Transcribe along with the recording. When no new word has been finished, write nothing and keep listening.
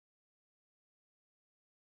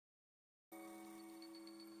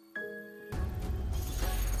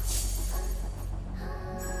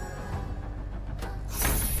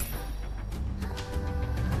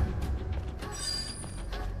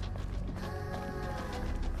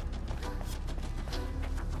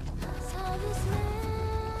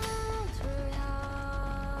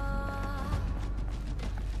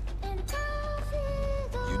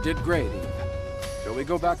did great, Eve. Shall we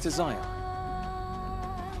go back to Zion?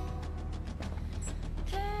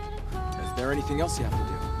 Is there anything else you have to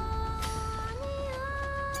do?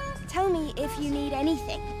 Tell me if you need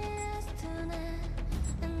anything.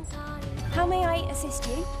 How may I assist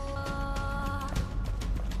you?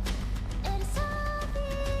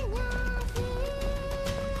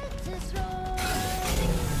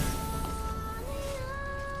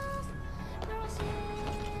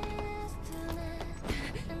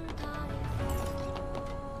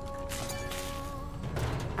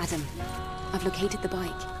 Adam, I've located the bike.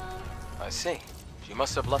 I see. She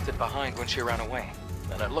must have left it behind when she ran away.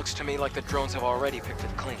 And it looks to me like the drones have already picked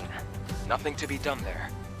it clean. Nothing to be done there.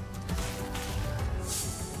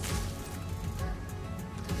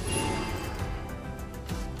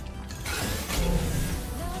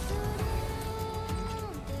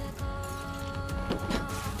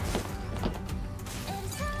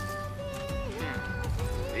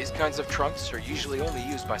 These kinds of trunks are usually only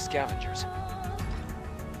used by scavengers.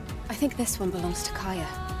 I think this one belongs to Kaya.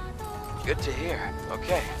 Good to hear.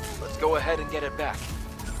 Okay, let's go ahead and get it back.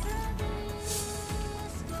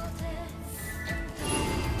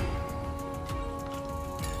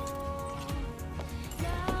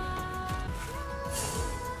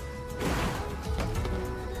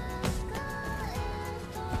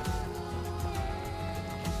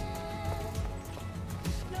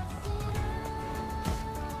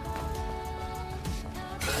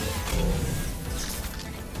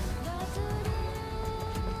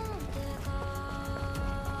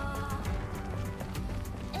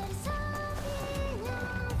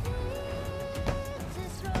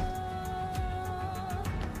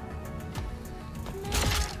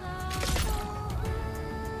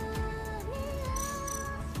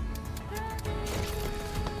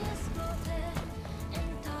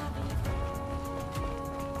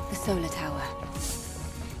 Solar tower.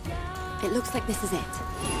 It looks like this is it.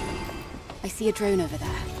 I see a drone over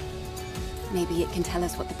there. Maybe it can tell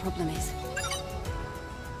us what the problem is.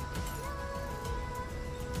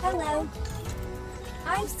 Hello.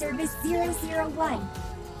 I'm Service 001.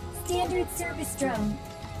 Standard service drone.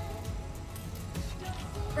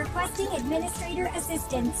 Requesting administrator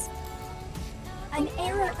assistance. An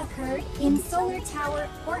error occurred in Solar Tower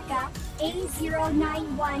Orca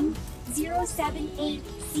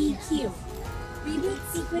A091078CQ. Reboot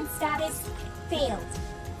sequence status failed.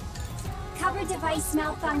 Cover device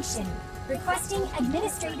malfunction. Requesting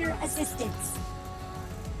administrator assistance.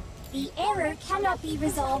 The error cannot be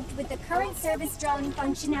resolved with the current service drone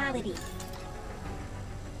functionality.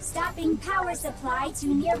 Stopping power supply to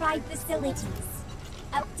nearby facilities.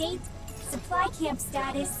 Update, supply camp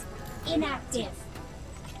status, inactive.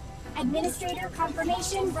 Administrator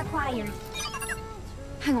confirmation required.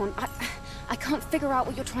 Hang on, I can't figure out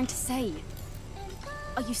what you're trying to say.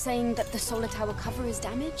 Are you saying that the solar tower cover is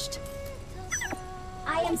damaged?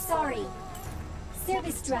 I am sorry.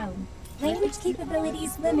 Service drone. Language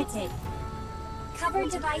capabilities limited. Cover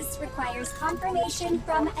device requires confirmation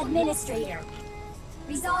from administrator.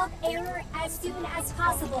 Resolve error as soon as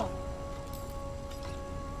possible.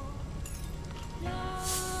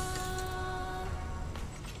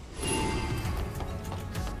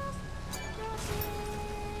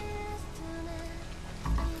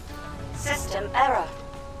 System error.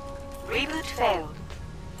 Reboot failed.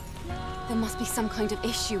 There must be some kind of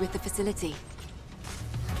issue with the facility.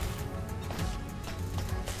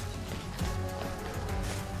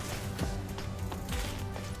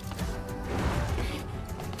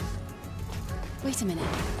 Wait a minute.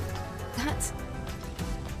 That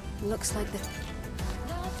looks like the...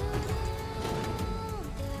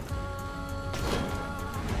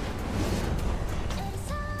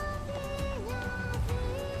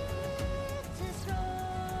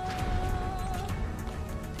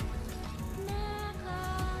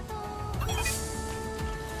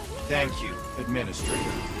 Thank you,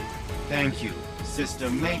 Administrator. Thank you.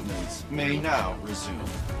 System maintenance may now resume.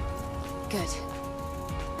 Good.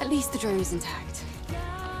 At least the drone is intact.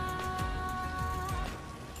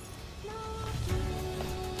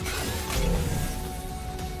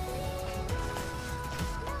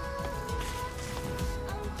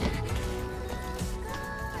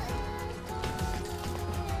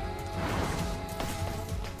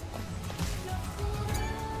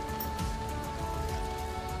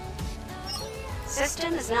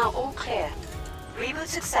 System is now all clear. Reboot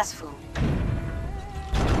successful.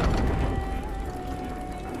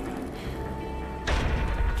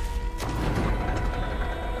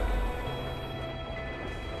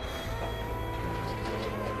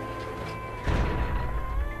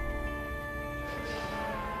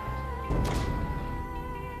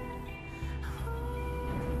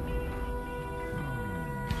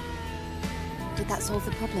 that solve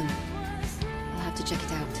the problem? I'll have to check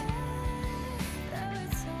it out.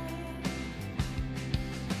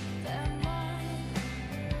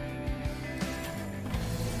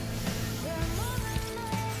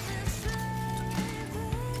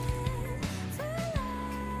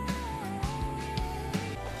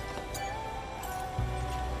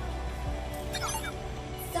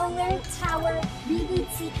 Solar Tower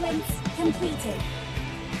reboot sequence completed.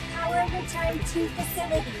 Power returned to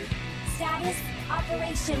facility. Status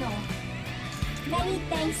operational. Many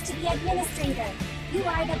thanks to the administrator. You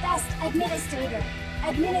are the best administrator.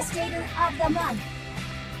 Administrator of the month.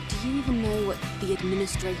 Do you even know what the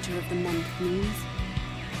Administrator of the Month means?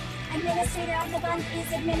 Administrator of the month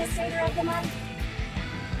is administrator of the month.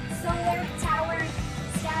 Solar Tower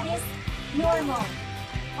status normal.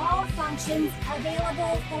 All functions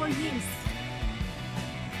available for use.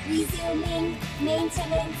 Resuming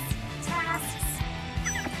maintenance tasks.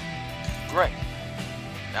 Great.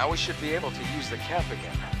 Now we should be able to use the cap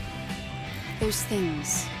again. Those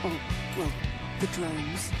things, or, well, the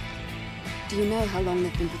drones. Do you know how long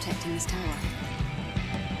they've been protecting this tower?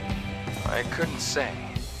 I couldn't say,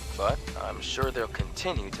 but I'm sure they'll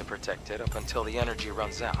continue to protect it up until the energy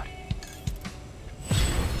runs out.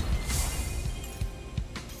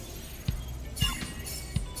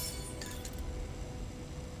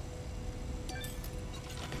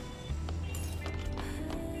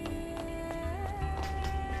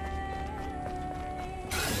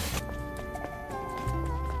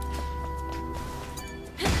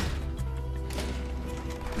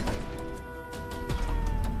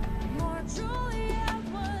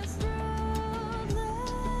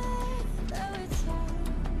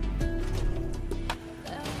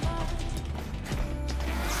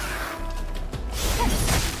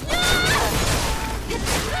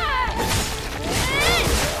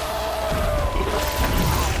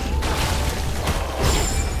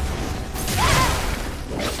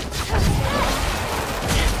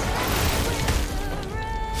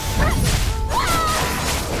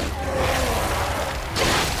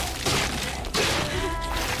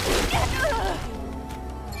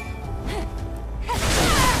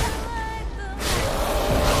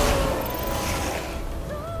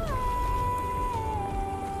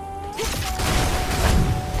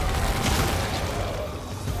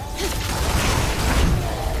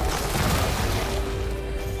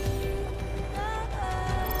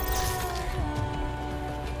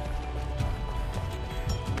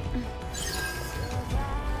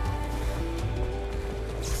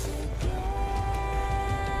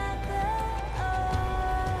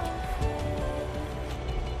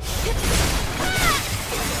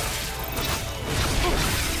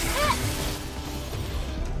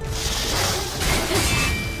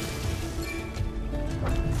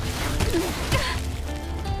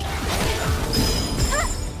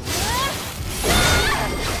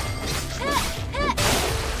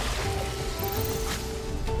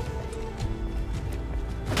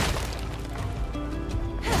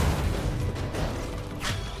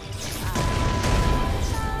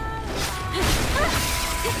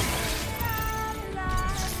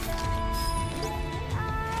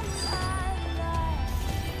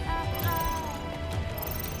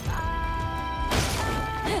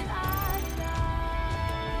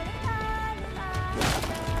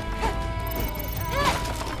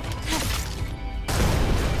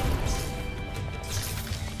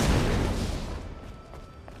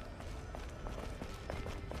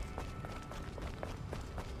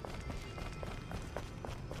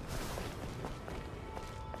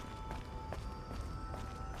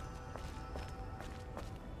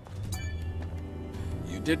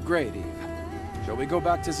 You did great, Eve. Shall we go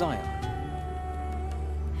back to Zion?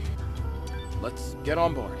 Let's get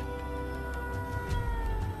on board.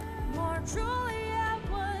 More truly I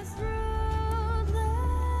was ruthless,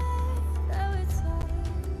 though it's hard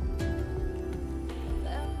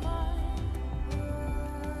that mine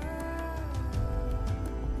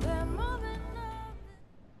they're moving up.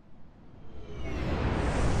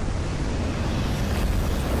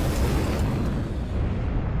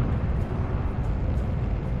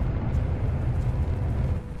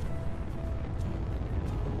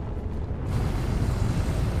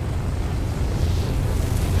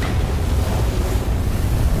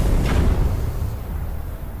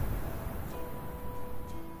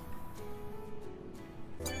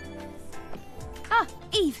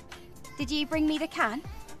 Eve, did you bring me the can?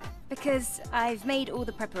 Because I've made all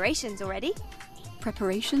the preparations already.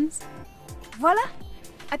 Preparations? Voila!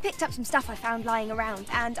 I picked up some stuff I found lying around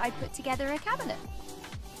and I put together a cabinet.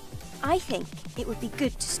 I think it would be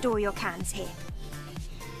good to store your cans here.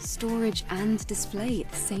 Storage and display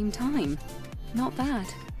at the same time. Not bad.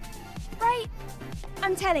 Right?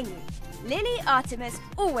 I'm telling you, Lily Artemis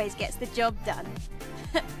always gets the job done.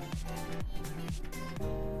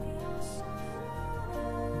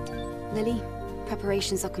 Lily,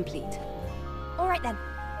 preparations are complete. All right then,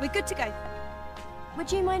 we're good to go.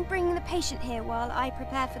 Would you mind bringing the patient here while I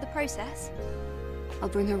prepare for the process? I'll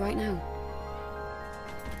bring her right now.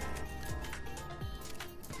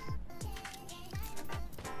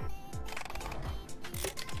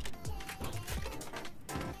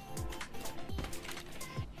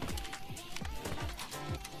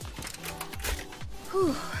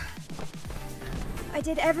 Whew. I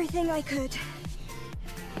did everything I could.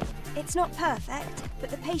 It's not perfect, but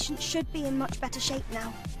the patient should be in much better shape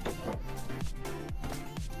now.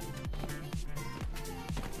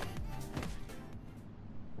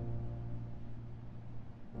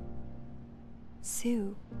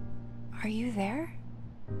 Sue, are you there?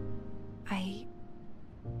 I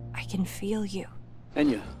can feel you.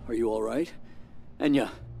 Enya, are you all right? Enya.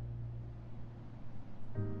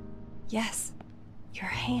 Yes, your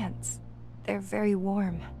hands. They're very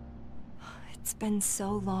warm. It's been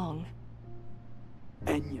so long.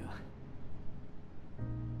 Enya.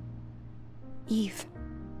 Eve.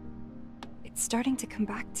 It's starting to come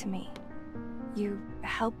back to me. You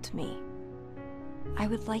helped me. I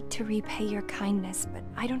would like to repay your kindness, but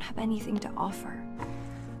I don't have anything to offer.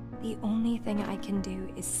 The only thing I can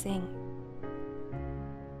do is sing.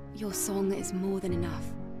 Your song is more than enough.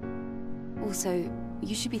 Also,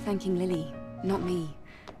 you should be thanking Lily, not me.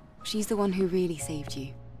 She's the one who really saved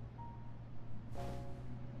you.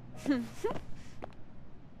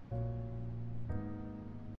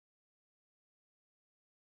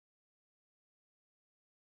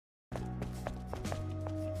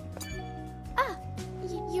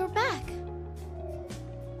 You're back.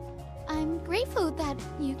 I'm grateful that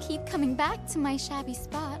you keep coming back to my shabby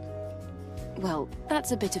spot. Well,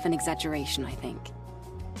 that's a bit of an exaggeration, I think.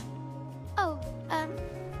 Oh,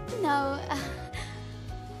 no,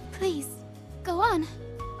 please, go on.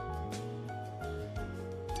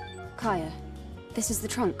 Kaya, this is the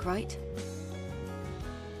trunk, right?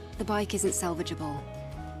 The bike isn't salvageable.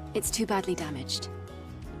 It's too badly damaged.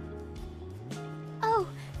 Oh,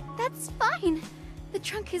 that's fine. The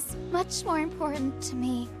trunk is much more important to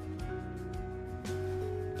me.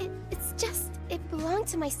 It's just, it belonged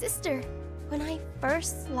to my sister. When I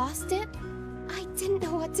first lost it, I didn't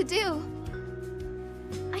know what to do.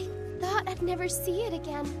 I thought I'd never see it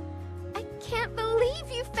again. I can't believe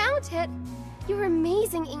you found it. You're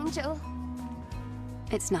amazing, Angel.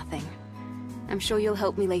 It's nothing. I'm sure you'll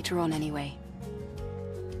help me later on anyway.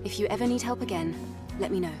 If you ever need help again,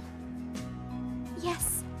 let me know.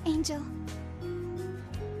 Yes, Angel.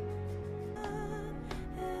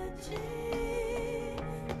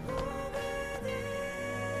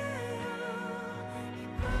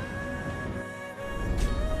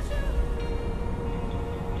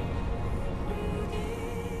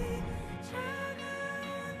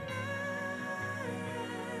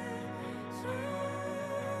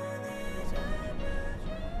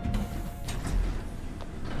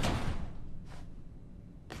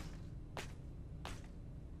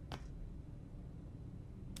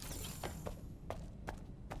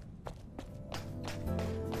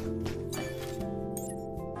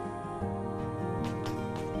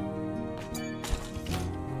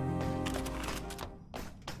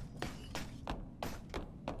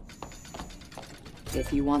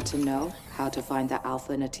 If you want to know how to find the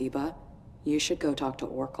Alpha Natiba, you should go talk to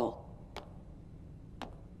Oracle.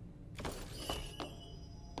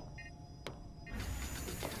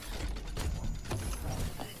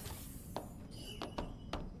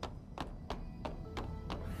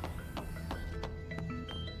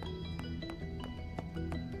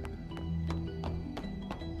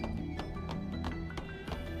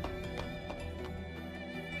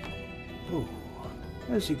 Oh,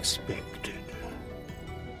 as expected.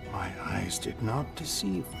 My eyes did not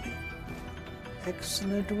deceive me.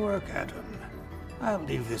 Excellent work, Adam. I'll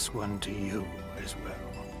leave this one to you as well.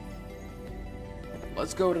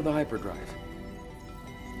 Let's go to the hyperdrive.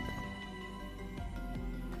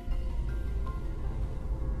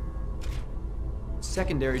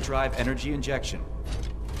 Secondary drive energy injection.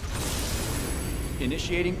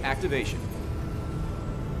 Initiating activation.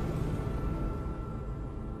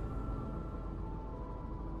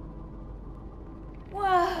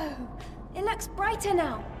 Whoa! It looks brighter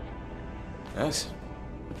now. Yes.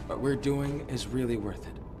 What we're doing is really worth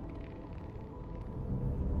it.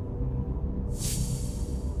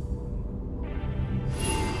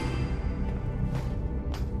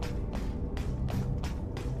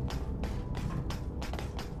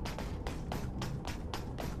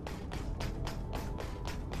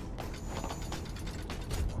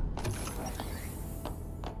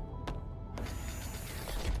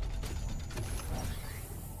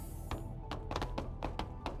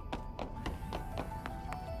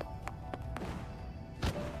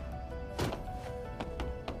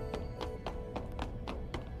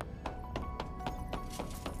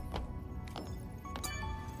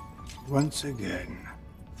 Once again,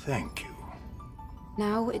 thank you.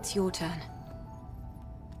 Now it's your turn.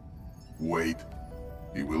 Wait.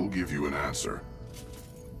 He will give you an answer.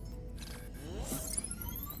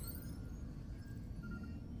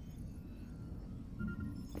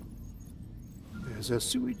 There's a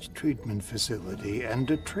sewage treatment facility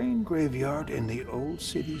and a train graveyard in the old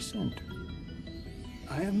city center.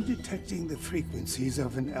 I am detecting the frequencies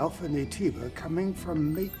of an Alpha Nativa coming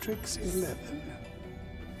from Matrix 11.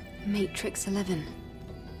 Matrix 11.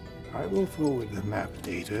 I will forward the map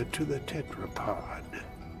data to the tetrapod.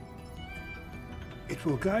 It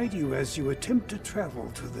will guide you as you attempt to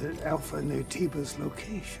travel to the Alpha Nativa's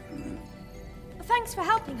location. Thanks for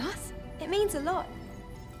helping us. It means a lot.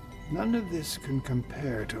 None of this can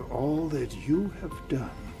compare to all that you have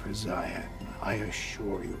done for Zion, I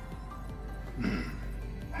assure you.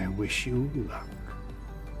 I wish you luck.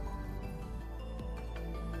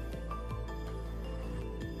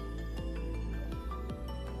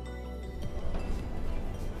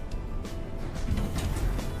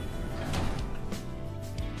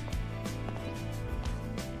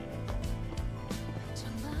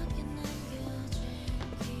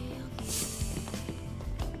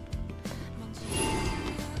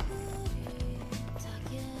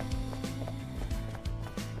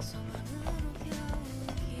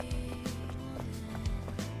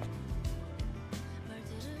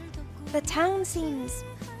 The town seems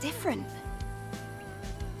different.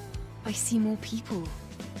 I see more people,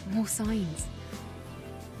 more signs.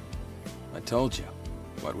 I told you,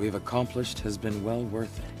 what we've accomplished has been well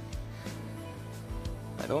worth it.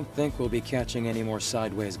 I don't think we'll be catching any more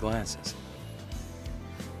sideways glances.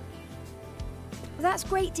 That's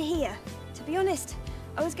great to hear. To be honest,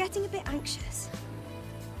 I was getting a bit anxious.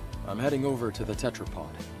 I'm heading over to the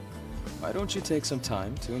tetrapod. Why don't you take some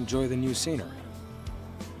time to enjoy the new scenery?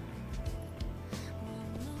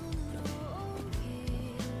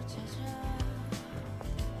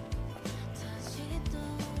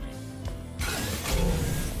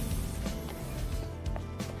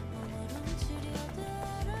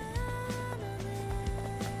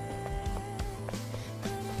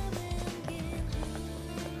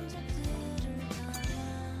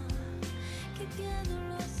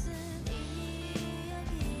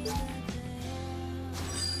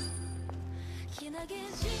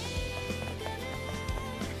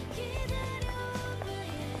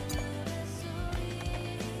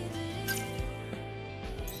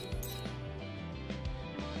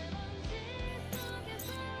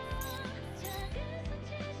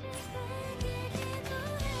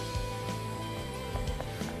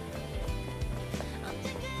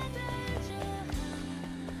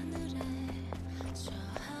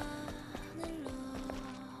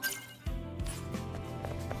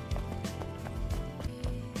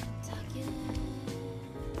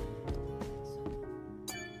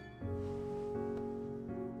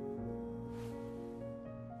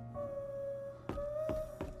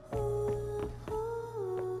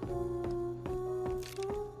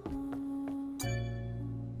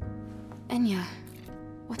 Enya,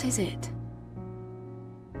 what is it?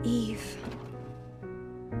 Eve.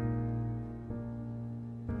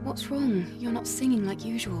 What's wrong? You're not singing like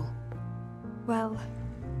usual. Well,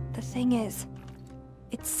 the thing is,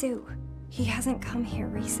 it's Sue. He hasn't come here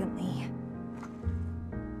recently.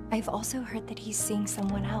 I've also heard that he's seeing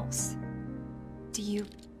someone else. Do you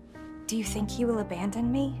think he will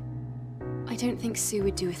abandon me? I don't think Sue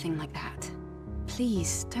would do a thing like that.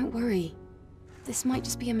 Please, don't worry. This might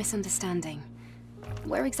just be a misunderstanding.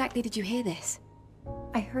 Where exactly did you hear this?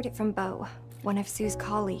 I heard it from Beau, one of Sue's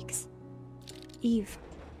colleagues. Eve,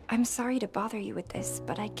 I'm sorry to bother you with this,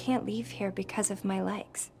 but I can't leave here because of my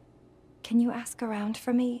legs. Can you ask around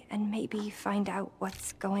for me and maybe find out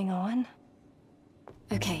what's going on?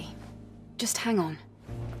 Okay, just hang on.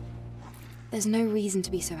 There's no reason to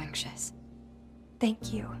be so anxious.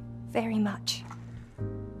 Thank you very much.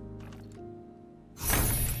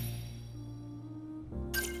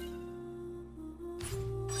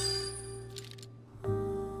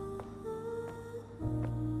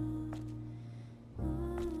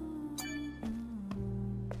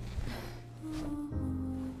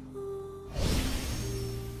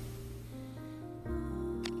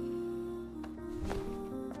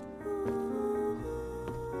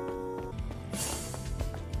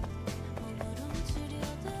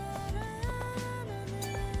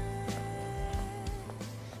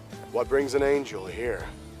 What brings an angel here?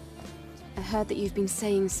 I heard that you've been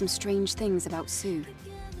saying some strange things about Sue.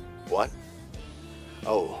 What?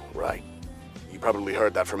 Oh, right. You probably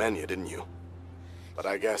heard that from Enya, didn't you? But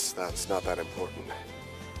I guess that's not that important.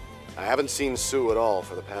 I haven't seen Sue at all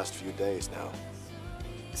for the past few days now.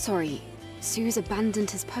 Sorry, Sue's abandoned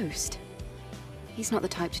his post. He's not the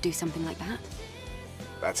type to do something like that.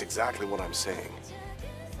 That's exactly what I'm saying.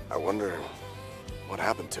 I wonder what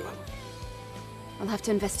happened to him. I'll have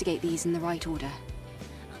to investigate these in the right order.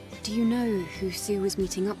 Do you know who Sue was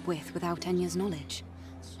meeting up with without Enya's knowledge?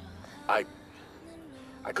 I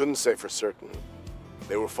couldn't say for certain.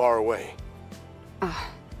 They were far away.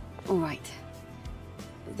 Ah, all right.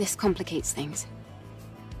 This complicates things.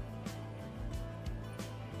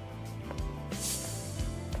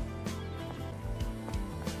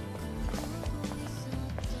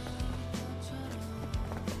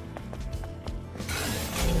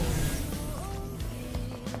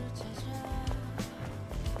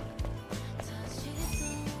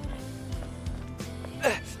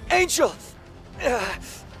 Angel!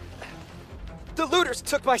 The looters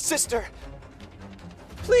took my sister!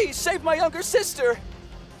 Please, save my younger sister!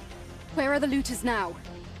 Where are the looters now?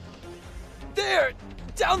 There!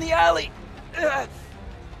 Down the alley!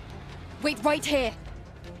 Wait right here!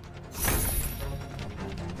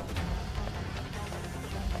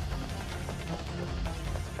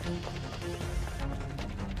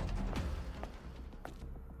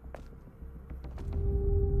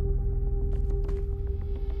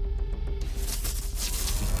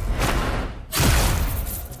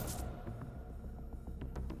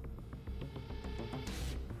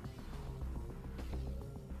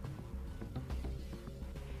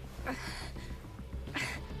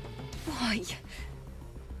 Why?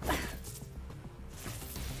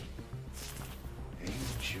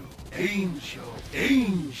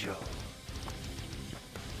 Angel.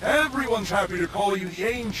 Everyone's happy to call you the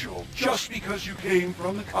Angel just because you came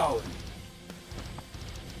from the colony.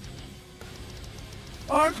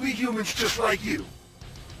 Aren't we humans just like you?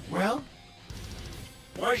 Well,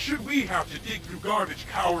 why should we have to dig through garbage,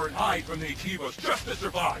 cower, and hide from the Nativas just to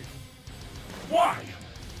survive? Why?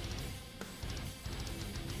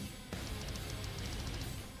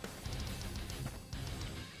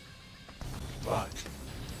 But,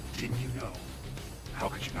 didn't you know? How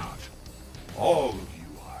could you not? All of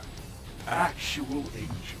you are actual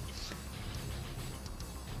angels.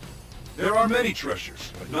 There are many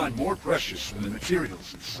treasures, but none more precious than the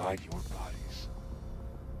materials inside your bodies.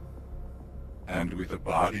 And with a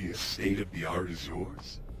body as state-of-the-art as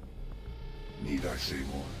yours, need I say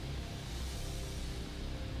more?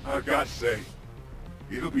 I've got to say,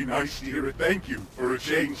 it'll be nice to hear a thank you for a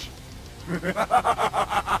change.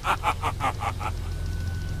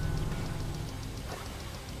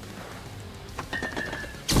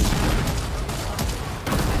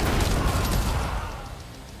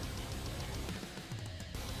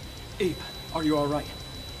 Eve, are you all right?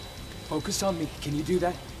 Focus on me. Can you do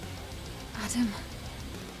that? Adam.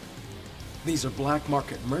 These are black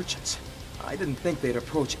market merchants. I didn't think they'd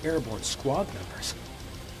approach airborne squad members.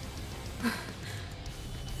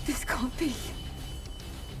 This can't be.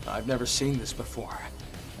 I've never seen this before.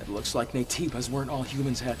 It looks like Nativas weren't all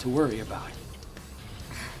humans had to worry about.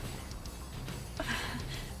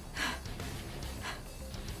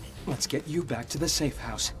 Let's get you back to the safe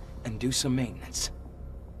house and do some maintenance.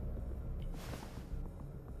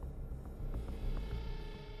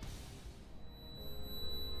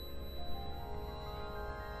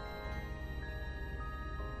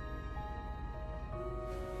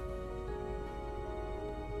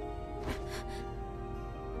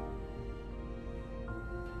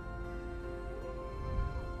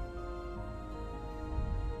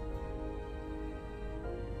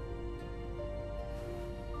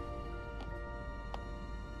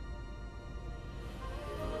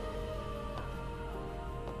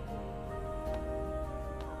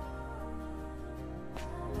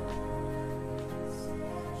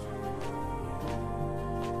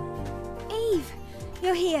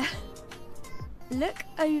 You're here. Look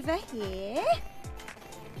over here.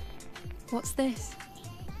 What's this?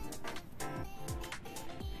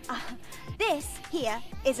 This here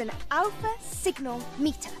is an alpha signal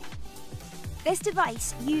meter. This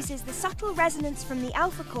device uses the subtle resonance from the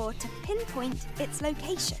alpha core to pinpoint its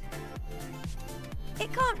location.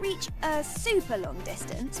 It can't reach a super long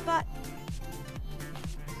distance, but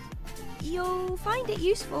you'll find it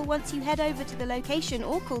useful once you head over to the location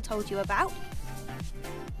Orkul told you about.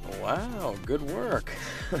 Wow, good work.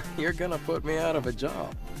 You're gonna put me out of a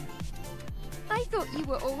job. I thought you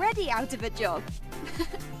were already out of a job.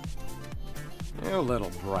 You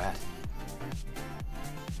little brat.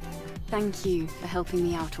 Thank you for helping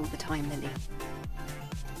me out all the time, Lily.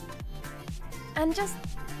 And just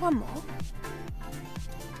one more.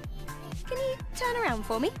 Can you turn around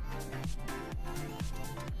for me?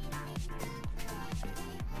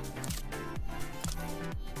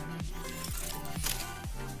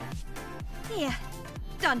 Here.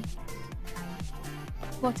 Done.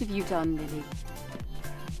 What have you done, Lily?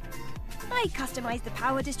 I customized the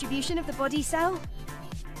power distribution of the body cell.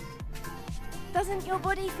 Doesn't your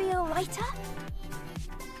body feel lighter?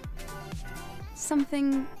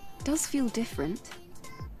 Something does feel different.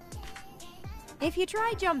 If you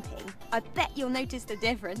try jumping, I bet you'll notice the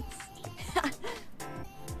difference.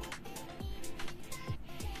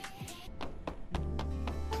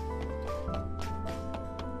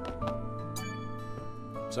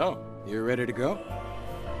 So, you ready to go?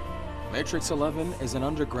 Matrix 11 is an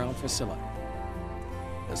underground facility.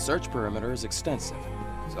 The search perimeter is extensive,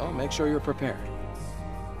 so make sure you're prepared.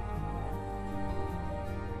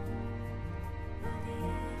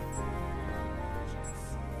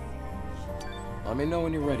 Let me know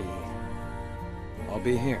when you're ready, Eve. I'll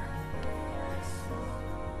be here.